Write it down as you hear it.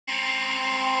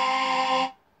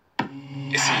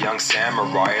It's a young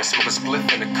samurai, I smoke a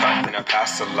spliff in a cut, then I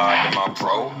pass a lie to my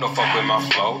bro. No fuck with my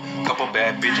flow. Couple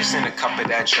bad bitches and a cup of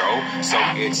that tro. So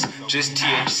it's just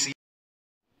THC.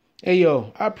 Hey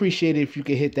yo, I appreciate it if you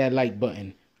could hit that like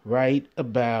button right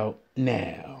about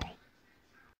now.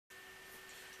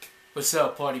 What's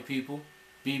up, party people?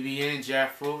 BBN,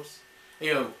 Jack Frost. Hey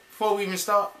yo, before we even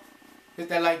start, hit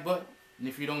that like button, and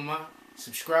if you don't mind,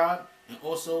 subscribe, and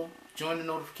also join the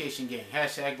notification gang.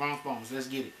 Hashtag Bronx Bones. Let's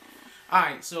get it.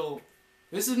 Alright, so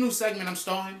this is a new segment I'm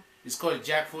starting. It's called the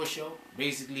Jack Frost Show.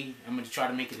 Basically, I'm going to try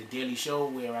to make it a daily show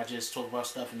where I just talk about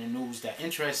stuff in the news that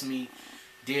interests me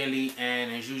daily,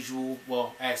 and as usual,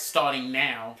 well, as starting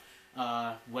now,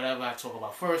 whatever I talk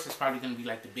about first, it's probably going to be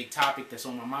like the big topic that's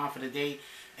on my mind for the day.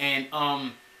 And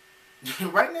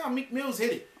right now, Meek Mill's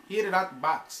hit it. He hit it out the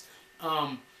box.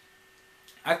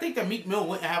 I think that Meek Mill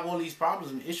wouldn't have all these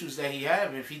problems and issues that he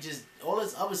had if he just, all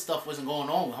this other stuff wasn't going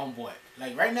on with Homeboy.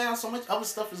 Like right now, so much other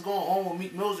stuff is going on with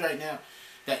Meek Mill's right now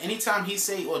that anytime he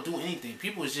say or do anything,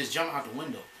 people is just jump out the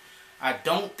window. I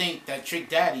don't think that Trick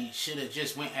Daddy should have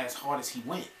just went as hard as he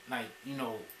went. Like, you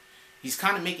know, he's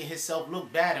kind of making himself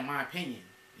look bad in my opinion.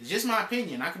 It's just my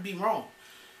opinion. I could be wrong.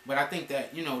 But I think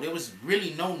that, you know, there was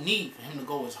really no need for him to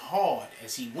go as hard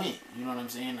as he went. You know what I'm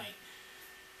saying? Like,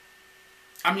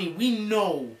 I mean, we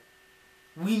know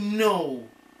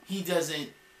he doesn't,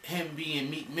 him being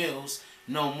Meek Mills,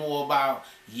 know more about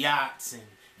yachts and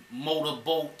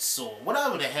motorboats or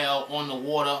whatever the hell on the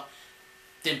water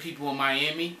than people in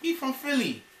Miami. He from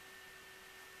Philly.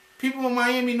 People in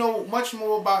Miami know much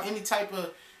more about any type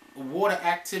of water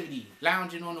activity,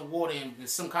 lounging on the water in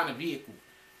some kind of vehicle.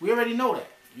 We already know that.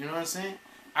 You know what I'm saying?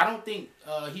 I don't think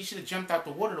he should have jumped out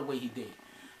the water the way he did.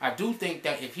 I do think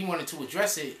that if he wanted to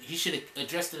address it, he should have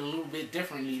addressed it a little bit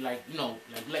differently. Like, you know,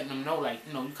 like letting them know, like,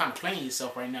 you know, you kind of playing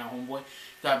yourself right now, homeboy. You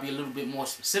gotta be a little bit more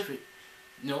specific.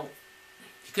 You know,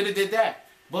 he could have did that.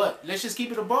 But let's just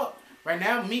keep it a buck. Right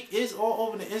now, Meek is all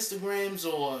over the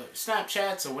Instagrams or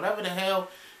Snapchats or whatever the hell,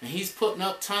 and he's putting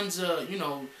up tons of, you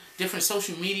know, different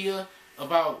social media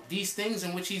about these things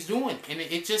in which he's doing. And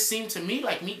it just seemed to me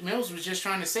like Meek Mills was just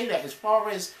trying to say that as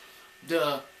far as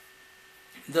the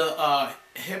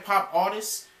hip-hop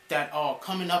artists that are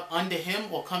coming up under him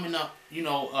or coming up, you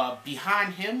know,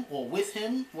 behind him or with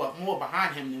him, well, more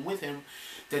behind him than with him,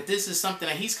 that this is something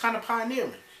that he's kind of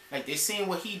pioneering. Like, they're seeing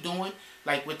what he's doing,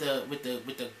 like with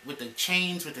the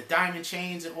chains, with the diamond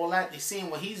chains and all that. They're seeing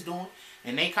what he's doing,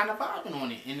 and they kind of vibing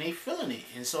on it, and they feeling it,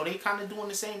 and so they kind of doing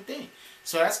the same thing.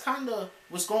 So that's kind of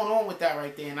what's going on with that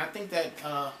right there. And I think that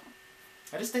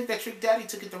I just think that Trick Daddy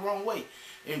took it the wrong way.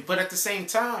 But at the same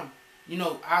time, you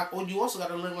know, you also got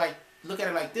to look at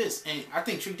it like this. And I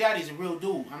think Trick Daddy's a real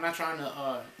dude. I'm not trying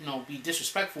to, you know, be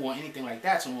disrespectful or anything like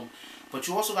that to him. But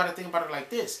you also got to think about it like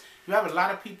this. You have a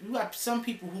lot of people, you have some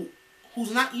people who's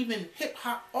not even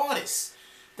hip-hop artists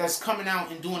that's coming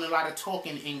out and doing a lot of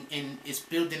talking and it's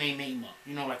building their name up.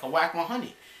 You know, like a Whack 100.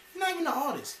 He's not even an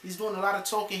artist. He's doing a lot of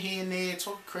talking here and there,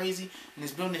 talking crazy, and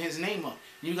it's building his name up.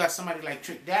 And you got somebody like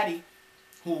Trick Daddy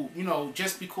who, you know,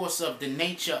 just because of the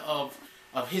nature of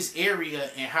his area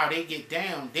and how they get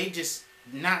down, they just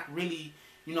not really,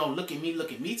 you know, look at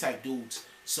me type dudes.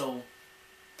 So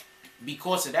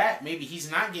because of that, maybe he's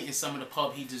not getting some of the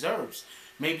pub he deserves.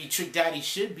 Maybe Trick Daddy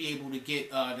should be able to get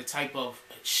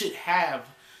should have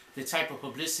the type of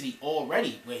publicity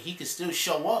already where he could still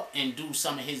show up and do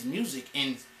some of his music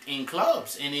in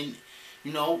clubs. And in,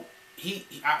 you know, he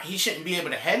shouldn't be able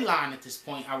to headline at this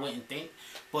point, I wouldn't think.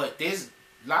 But there's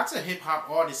lots of hip hop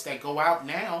artists that go out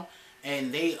now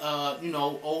and they you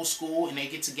know, old school, and they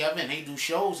get together and they do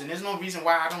shows, and there's no reason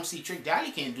why I don't see Trick Daddy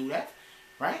can't do that,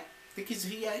 right? I think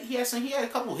he had a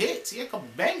couple hits, he had a couple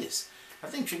bangers. I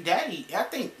think Trick Daddy, I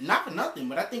think, not for nothing,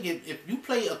 but I think if you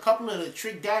play a couple of the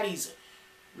Trick Daddy's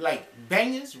like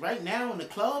bangers right now in the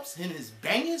clubs, and his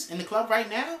bangers in the club right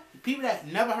now, people that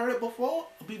never heard it before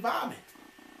will be vibing.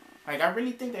 Like, I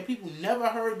really think that people never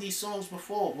heard these songs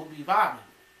before will be vibing.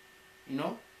 You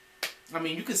know? I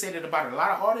mean, you could say that about a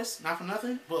lot of artists, not for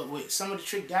nothing, but with some of the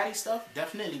Trick Daddy stuff,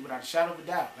 definitely, without a shadow of a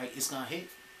doubt, like, it's gonna hit.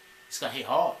 It's gonna hit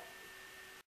hard.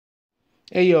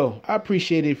 Hey yo, I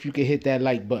appreciate it if you could hit that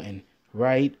like button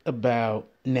right about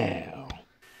now.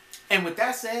 And with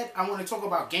that said, I want to talk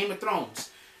about Game of Thrones.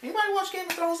 Anybody watch Game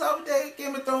of Thrones the other day?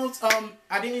 Game of Thrones,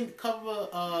 I didn't cover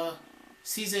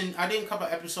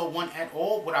episode 1 at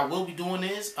all. What I will be doing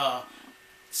is,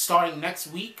 starting next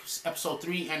week, episode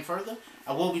 3 and further,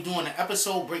 I will be doing an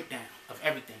episode breakdown of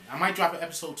everything. I might drop an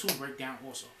episode 2 breakdown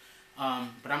also.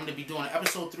 But I'm going to be doing an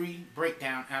episode 3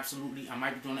 breakdown. Absolutely. I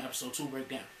might be doing an episode 2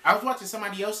 breakdown. I was watching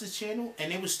somebody else's channel,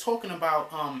 and they was talking about,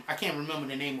 I can't remember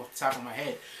the name off the top of my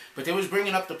head, but they was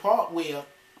bringing up the part where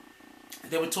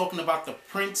they were talking about the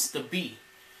Prince to be.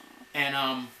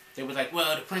 And they were like,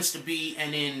 well, the Prince to be,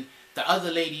 and then the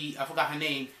other lady, I forgot her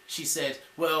name, she said,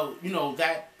 well, you know,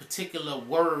 that particular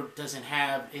word doesn't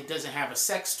have a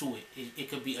sex to it. It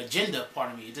could be a gender,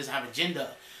 pardon me. It doesn't have a gender,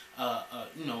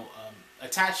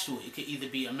 attached to it. It could either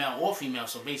be a male or female.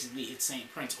 So basically it's saying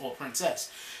prince or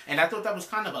princess. And I thought that was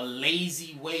kind of a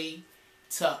lazy way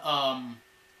to,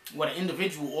 what an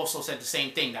individual also said the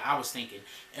same thing that I was thinking.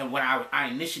 And what I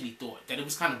initially thought, that it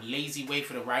was kind of a lazy way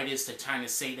for the writers to kind of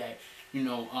say that, you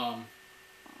know,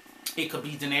 it could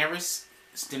be Daenerys.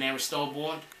 It's Daenerys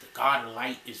Stillborn. The God of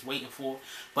Light is waiting for.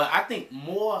 But I think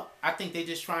they're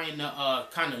just trying to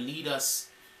kind of lead us.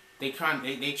 They trying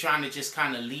to just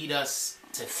kind of lead us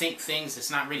to think things that's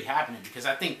not really happening. Because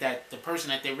I think that the person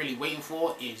that they're really waiting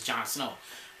for is Jon Snow.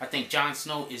 I think Jon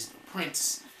Snow is the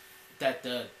prince that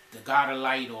the God of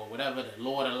Light or whatever, the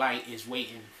Lord of Light is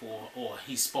waiting for, or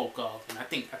he spoke of. And I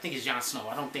think it's Jon Snow.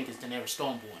 I don't think it's Daenerys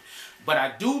Stormborn. But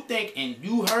I do think, and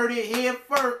you heard it here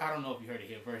first. I don't know if you heard it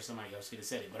here first. Somebody else could have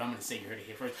said it, but I'm going to say you heard it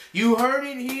here first. You heard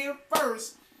it here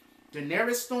first.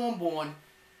 Daenerys Stormborn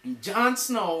and Jon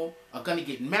Snow are going to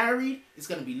get married. It's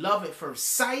going to be love at first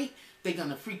sight. They're going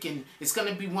to it's going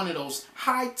to be one of those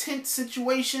high tense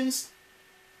situations.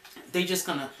 They're just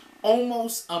going to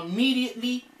almost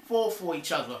immediately fall for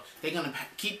each other. They're going to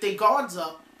keep their guards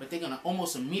up, but they're going to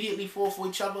almost immediately fall for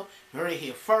each other. You heard it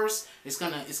here first. It's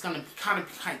going to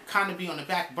kind of be on the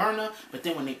back burner, but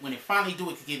then when they finally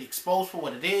do it to get exposed for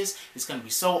what it is, it's going to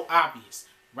be so obvious.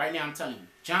 Right now I'm telling you,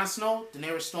 Jon Snow,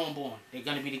 Daenerys Stormborn, they're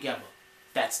going to be together.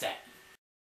 That's that.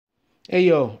 Hey,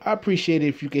 yo, I appreciate it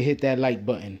if you could hit that like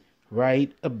button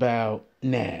right about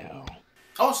now.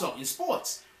 Also, in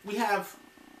sports, they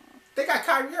got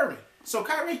Kyrie Irving. So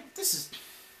Kyrie,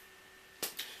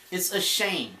 it's a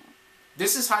shame.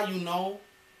 This is how you know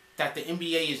that the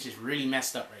NBA is just really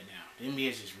messed up right now. The NBA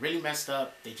is just really messed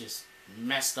up. They just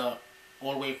messed up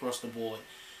all the way across the board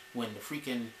when the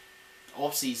freaking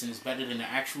off-season is better than the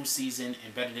actual season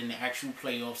and better than the actual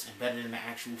playoffs and better than the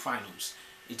actual finals.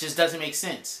 It just doesn't make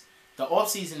sense. The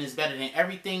off-season is better than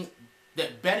everything,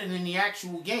 better than the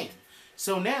actual game.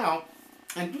 So now,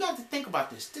 and you got to think about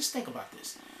this. Just think about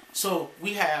this. So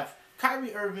we have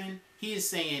Kyrie Irving. He is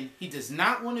saying he does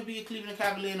not want to be a Cleveland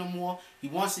Cavalier no more. He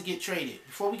wants to get traded.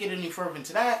 Before we get any further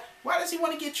into that, why does he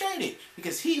want to get traded?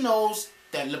 Because he knows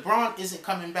that LeBron isn't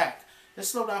coming back. Let's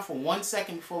slow down for 1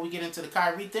 second before we get into the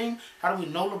Kyrie thing. How do we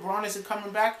know LeBron isn't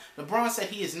coming back? LeBron said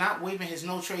he is not waiving his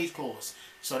no-trade clause.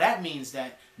 So that means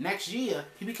that next year,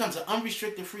 he becomes an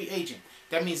unrestricted free agent.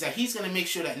 That means that he's going to make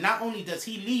sure that not only does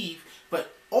he leave,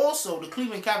 but also the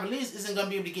Cleveland Cavaliers isn't going to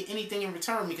be able to get anything in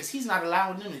return because he's not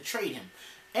allowing them to trade him.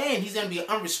 And he's going to be an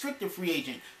unrestricted free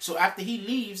agent. So after he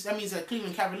leaves, that means that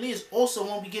Cleveland Cavaliers also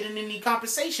won't be getting any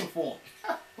compensation for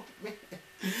him.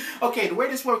 Okay, the way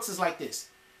this works is like this.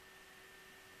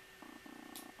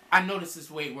 I know this is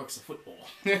the way it works in football.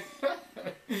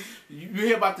 You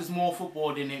hear about this more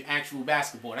football than in actual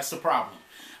basketball. That's the problem.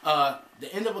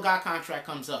 The end of a guy contract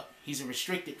comes up. He's a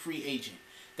restricted free agent.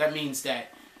 That means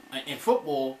that in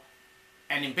football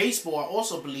and in baseball, I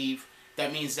also believe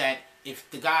that means that if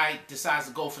the guy decides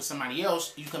to go for somebody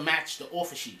else, you can match the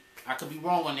offer sheet. I could be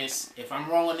wrong on this. If I'm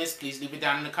wrong on this, please leave it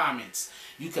down in the comments.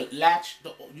 You can match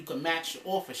the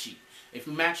offer sheet. If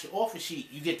you match the offer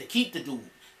sheet, you get to keep the dude.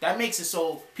 That makes it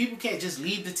so people can't just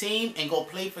leave the team and go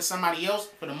play for somebody else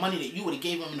for the money that you would have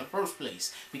gave them in the first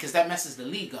place, because that messes the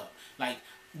league up. Like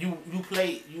you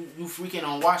freaking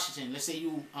on Washington. Let's say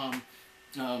you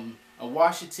a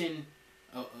Washington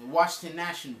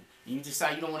National, and you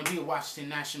decide you don't want to be a Washington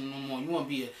National no more. You want to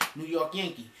be a New York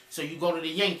Yankee. So you go to the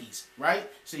Yankees, right?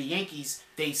 So the Yankees,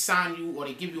 they sign you or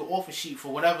they give you an offer sheet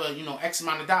for whatever, X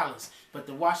amount of dollars. But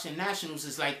the Washington Nationals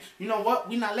is like, you know what?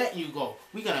 We're not letting you go.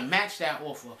 We're going to match that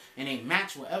offer. And they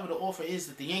match whatever the offer is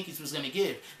that the Yankees was going to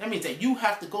give. That means that you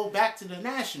have to go back to the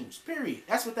Nationals, period.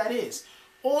 That's what that is.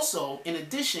 Also, in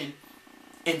addition,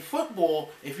 in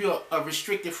football, if you're a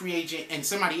restricted free agent and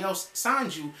somebody else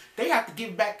signs you, they have to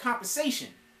give back compensation.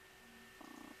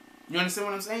 You understand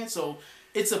what I'm saying? So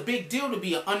it's a big deal to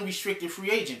be an unrestricted free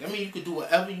agent. I mean, you could do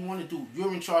whatever you want to do.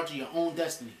 You're in charge of your own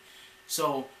destiny.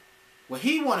 So what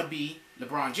he want to be,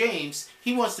 LeBron James,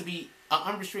 he wants to be an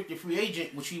unrestricted free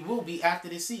agent, which he will be after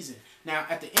this season. Now,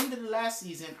 at the end of the last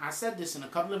season, I said this in a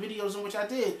couple of videos in which I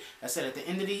did. I said at the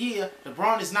end of the year,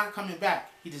 LeBron is not coming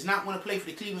back. He does not want to play for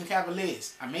the Cleveland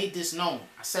Cavaliers. I made this known.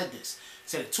 I said this. I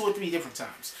said it 2 or 3 different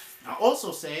times. I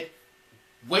also said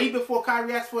way before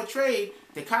Kyrie asked for a trade,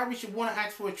 that Kyrie should want to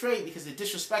ask for a trade because they're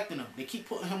disrespecting him. They keep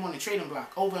putting him on the trading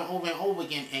block over and over and over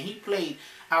again, and he played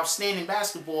outstanding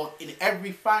basketball in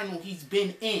every final he's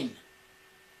been in.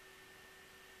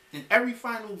 In every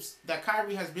finals that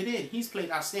Kyrie has been in, he's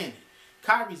played outstanding.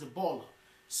 Kyrie's a baller.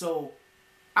 So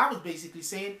I was basically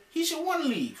saying he should want to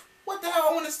leave. What the hell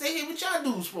I want to stay here with y'all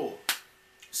dudes for?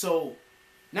 So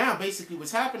now basically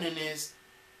what's happening is,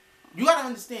 you got to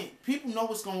understand, people know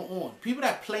what's going on. People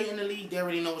that play in the league, they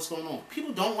already know what's going on.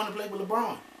 People don't want to play with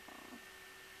LeBron.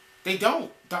 They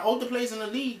don't. The older players in the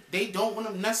league, they don't want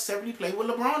to necessarily play with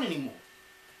LeBron anymore.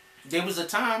 There was a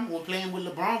time when playing with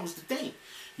LeBron was the thing.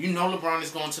 You know LeBron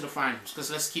is going to the finals,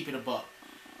 because let's keep it a buck.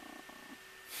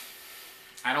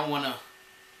 I don't want to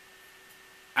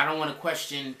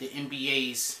question the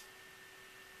NBA's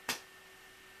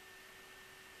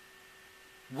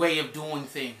way of doing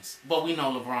things. But we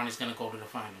know LeBron is going to go to the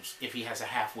finals if he has a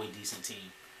halfway decent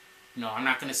team. No, I'm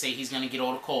not going to say he's going to get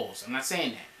all the calls. I'm not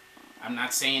saying that. I'm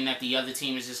not saying that the other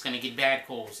team is just going to get bad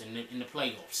calls in the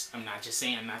playoffs. I'm not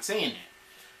saying that.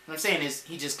 What I'm saying is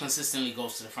he just consistently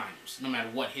goes to the finals. No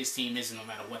matter what his team is and no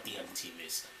matter what the other team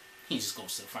is. He just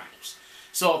goes to the finals.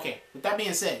 So, okay, with that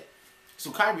being said,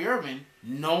 so Kyrie Irving,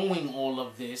 knowing all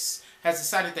of this, has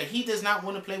decided that he does not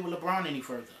want to play with LeBron any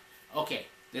further. Okay,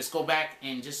 let's go back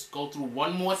and just go through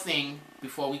one more thing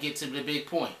before we get to the big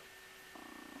point,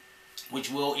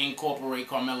 which will incorporate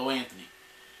Carmelo Anthony.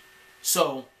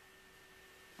 So,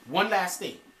 one last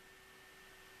thing.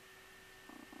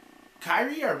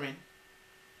 Kyrie Irving,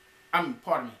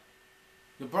 pardon me,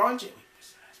 LeBron James. Wait,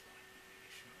 what's the last point?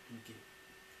 Let me get it.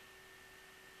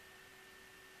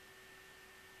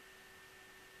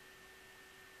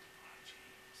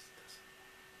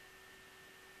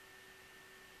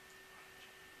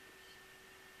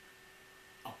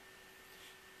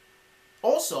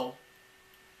 Also,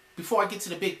 before I get to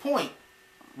the big point,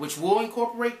 which will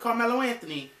incorporate Carmelo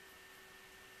Anthony,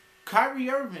 Kyrie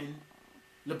Irving,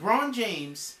 LeBron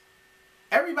James,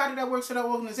 everybody that works for that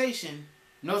organization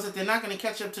knows that they're not going to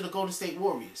catch up to the Golden State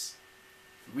Warriors.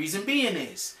 The reason being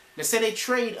is, let's say they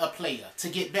trade a player to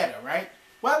get better, right?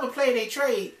 Whatever player they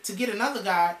trade to get another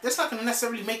guy, that's not going to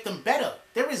necessarily make them better.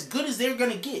 They're as good as they're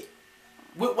going to get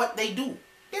with what they do.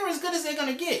 They're as good as they're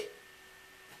going to get.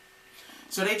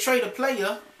 So they trade a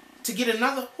player to get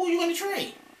another. Who are you going to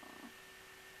trade?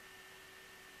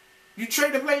 You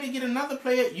trade a player to get another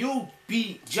player, you'll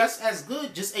be just as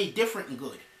good, just a different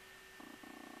good.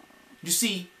 You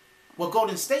see, what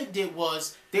Golden State did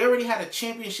was they already had a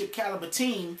championship caliber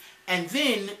team, and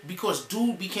then because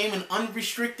dude became an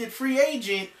unrestricted free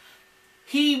agent,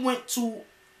 he went to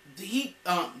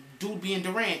dude being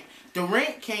Durant.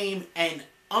 Durant came and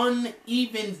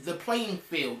unevened the playing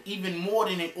field even more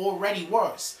than it already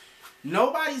was.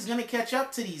 Nobody's gonna catch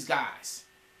up to these guys.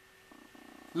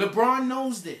 LeBron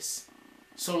knows this.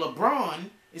 So LeBron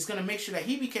is going to make sure that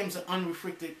he becomes an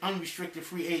unrestricted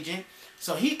free agent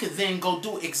so he could then go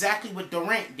do exactly what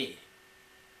Durant did.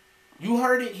 You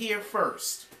heard it here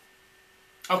first.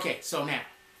 Okay, so now,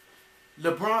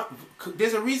 LeBron,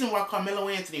 there's a reason why Carmelo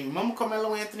Anthony, remember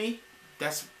Carmelo Anthony?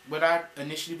 That's what I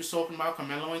initially was talking about,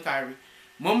 Carmelo and Kyrie.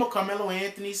 Remember Carmelo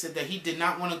Anthony said that he did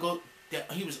not want to go,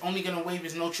 that he was only going to waive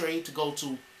his no trade to go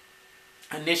to,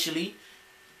 initially,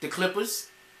 the Clippers,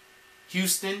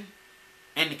 Houston,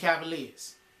 and the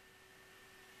Cavaliers.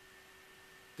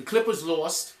 The Clippers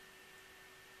lost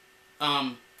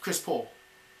Chris Paul.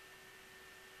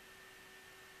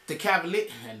 The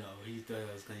Cavaliers, I know, he thought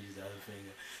I was going to use the other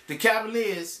finger. The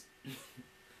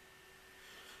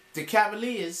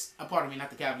Cavaliers, pardon me, not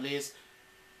the Cavaliers.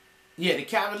 Yeah, the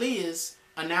Cavaliers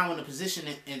are now in a position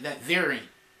that they're in.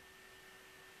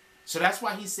 So that's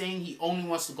why he's saying he only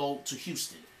wants to go to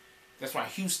Houston. That's why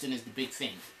Houston is the big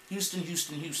thing. Houston.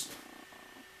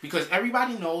 Because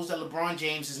everybody knows that LeBron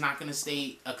James is not going to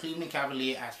stay a Cleveland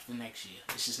Cavalier after the next year.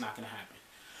 It's just not going to happen.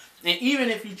 And even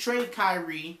if you trade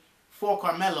Kyrie for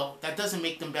Carmelo, that doesn't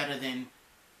make them better than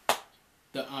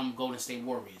the Golden State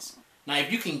Warriors. Now,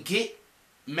 if you can get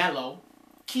Melo,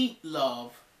 keep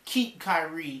Love, keep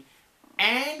Kyrie,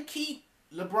 and keep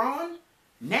LeBron,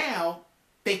 now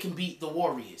they can beat the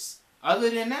Warriors. Other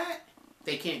than that,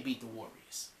 they can't beat the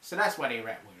Warriors. So that's why they're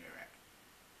at where they're at.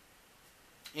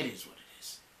 It is what it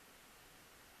is.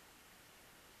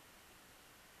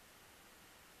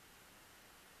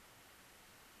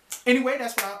 Anyway,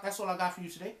 that's all I got for you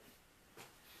today.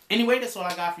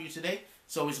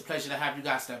 It's always a pleasure to have you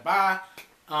guys step by.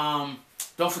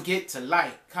 Don't forget to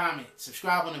like, comment,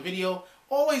 subscribe on the video.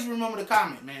 Always remember to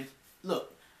comment, man.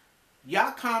 Look,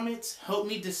 y'all comments help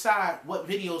me decide what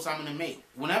videos I'm going to make.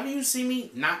 Whenever you see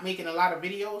me not making a lot of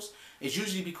videos, it's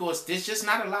usually because there's just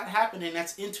not a lot happening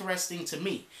that's interesting to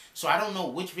me. So I don't know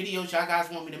which videos y'all guys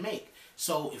want me to make.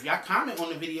 So if y'all comment on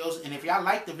the videos, and if y'all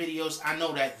like the videos, I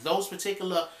know that those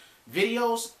particular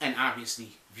videos, and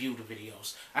obviously view the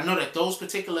videos, I know that those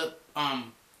particular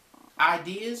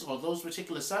ideas or those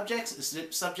particular subjects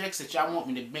is subjects that y'all want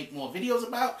me to make more videos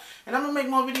about, and I'm gonna make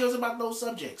more videos about those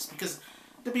subjects. Because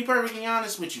to be perfectly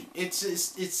honest with you,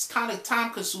 it's kind of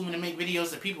time consuming to make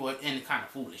videos that people are and kind of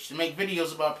foolish to make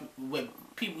videos about what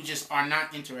people just are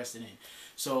not interested in.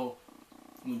 So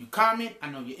when you comment, I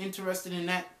know you're interested in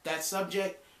that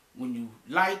subject. When you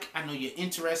like, I know you're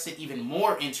interested, even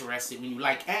more interested when you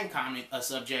like and comment a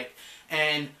subject.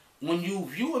 And when you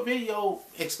view a video,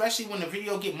 especially when the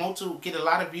video get a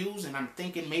lot of views, and I'm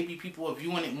thinking maybe people are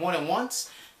viewing it more than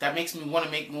once, that makes me want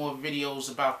to make more videos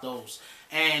about those.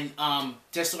 And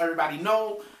just so everybody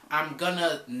know, I'm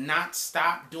gonna not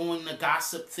stop doing the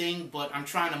gossip thing, but I'm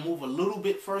trying to move a little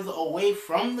bit further away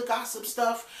from the gossip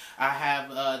stuff. I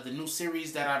have the new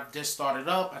series that I've just started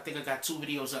up. I think I got 2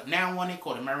 videos up now on it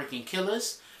called American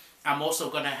Killers. I'm also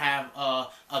going to have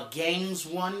a gangs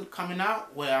one coming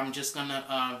out where I'm just going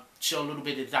to show a little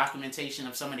bit of documentation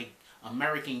of some of the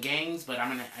American gangs, but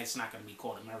it's not going to be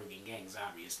called American Gangs,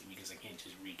 obviously, because I can't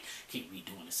just keep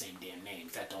redoing the same damn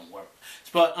names. That don't work.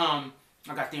 But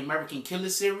I got the American Killer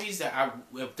series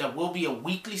that will be a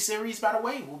weekly series, by the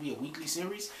way. It will be a weekly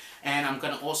series. And I'm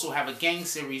going to also have a gang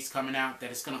series coming out that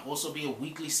is going to also be a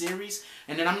weekly series.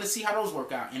 And then I'm going to see how those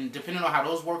work out. And depending on how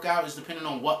those work out is depending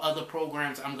on what other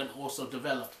programs I'm going to also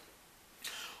develop.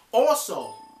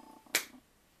 Also,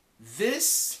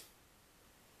 this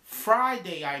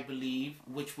Friday, I believe,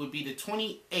 which would be the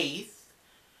 28th,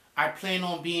 I plan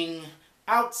on being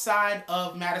outside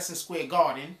of Madison Square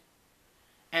Garden.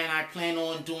 And I plan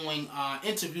on doing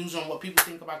interviews on what people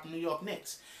think about the New York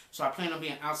Knicks. So I plan on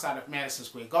being outside of Madison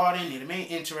Square Garden near the main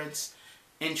entrance,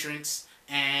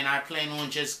 and I plan on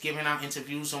just giving out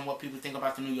interviews on what people think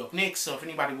about the New York Knicks. So if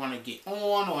anybody want to get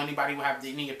on, or anybody will have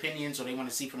any opinions, or they want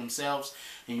to see for themselves,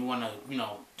 and you want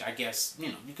to, I guess,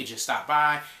 you could just stop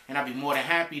by, and I'd be more than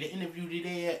happy to interview you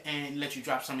there and let you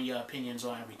drop some of your opinions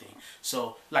on everything.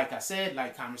 So like I said,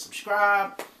 like, comment,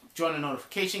 subscribe, join the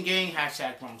notification gang,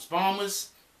 hashtag Bronx Bombers.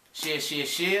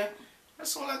 Share.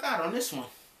 That's all I got on this one.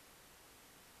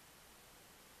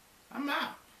 I'm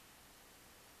out.